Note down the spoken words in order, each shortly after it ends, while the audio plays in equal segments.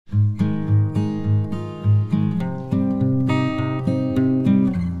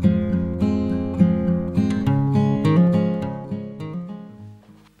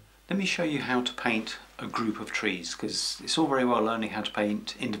me show you how to paint a group of trees, because it's all very well learning how to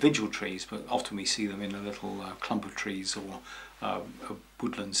paint individual trees, but often we see them in a little clump of trees or a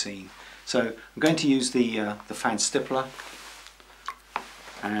woodland scene. So I'm going to use the fan stippler,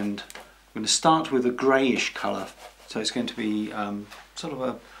 and I'm going to start with a greyish colour, so it's going to be sort of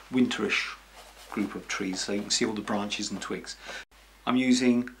a winterish group of trees, so you can see all the branches and twigs. I'm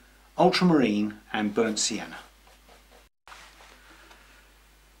using ultramarine and burnt sienna.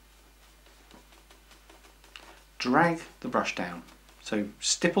 Drag the brush down, so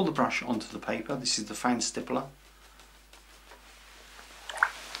stipple the brush onto the paper. This is the fan stippler.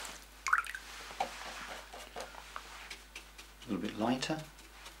 A little bit lighter,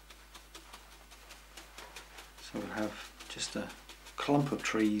 so we'll have just a clump of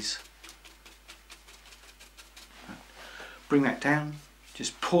trees. Bring that down,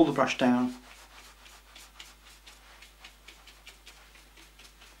 just pull the brush down,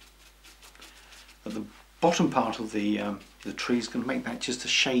 at the bottom part of the tree is going to make that just a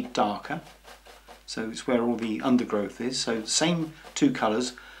shade darker, so it's where all the undergrowth is. So the same two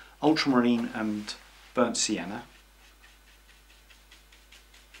colours, ultramarine and burnt sienna.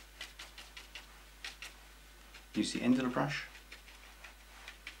 Use the end of the brush,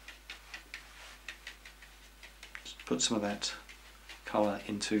 just put some of that colour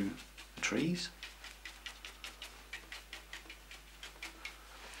into the trees.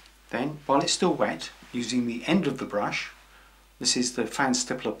 Then, while it's still wet, using the end of the brush, this is the fan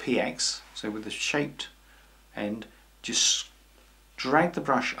stippler PX, so with the shaped end, just drag the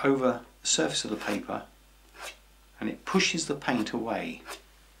brush over the surface of the paper and it pushes the paint away.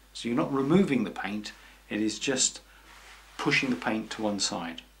 So you're not removing the paint, it is just pushing the paint to one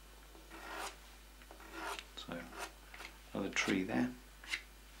side. So, another tree there.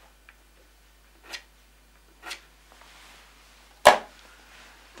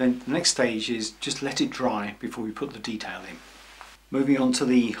 Then the next stage is just let it dry before we put the detail in. Moving on to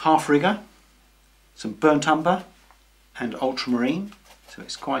the half rigger, some burnt umber and ultramarine, so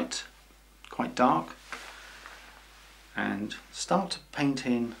it's quite dark, and start to paint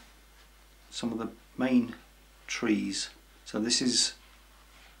in some of the main trees. So this is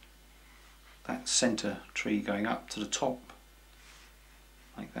that centre tree going up to the top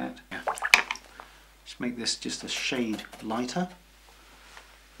like that. Just make this just a shade lighter.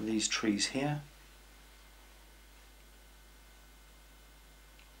 These trees here.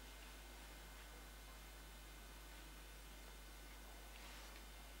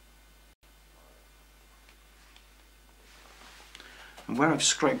 And where I've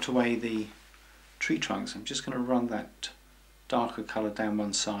scraped away the tree trunks, I'm just going to run that darker colour down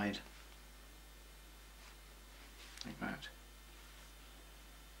one side like that.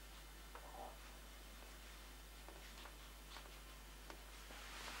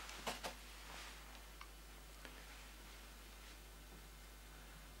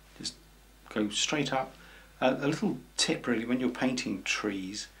 Go straight up. A little tip really when you're painting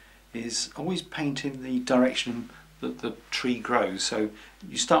trees is always paint in the direction that the tree grows. So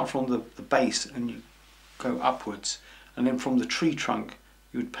you start from the base and you go upwards, and then from the tree trunk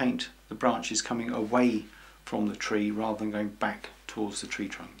you would paint the branches coming away from the tree rather than going back towards the tree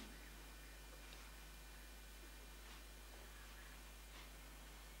trunk.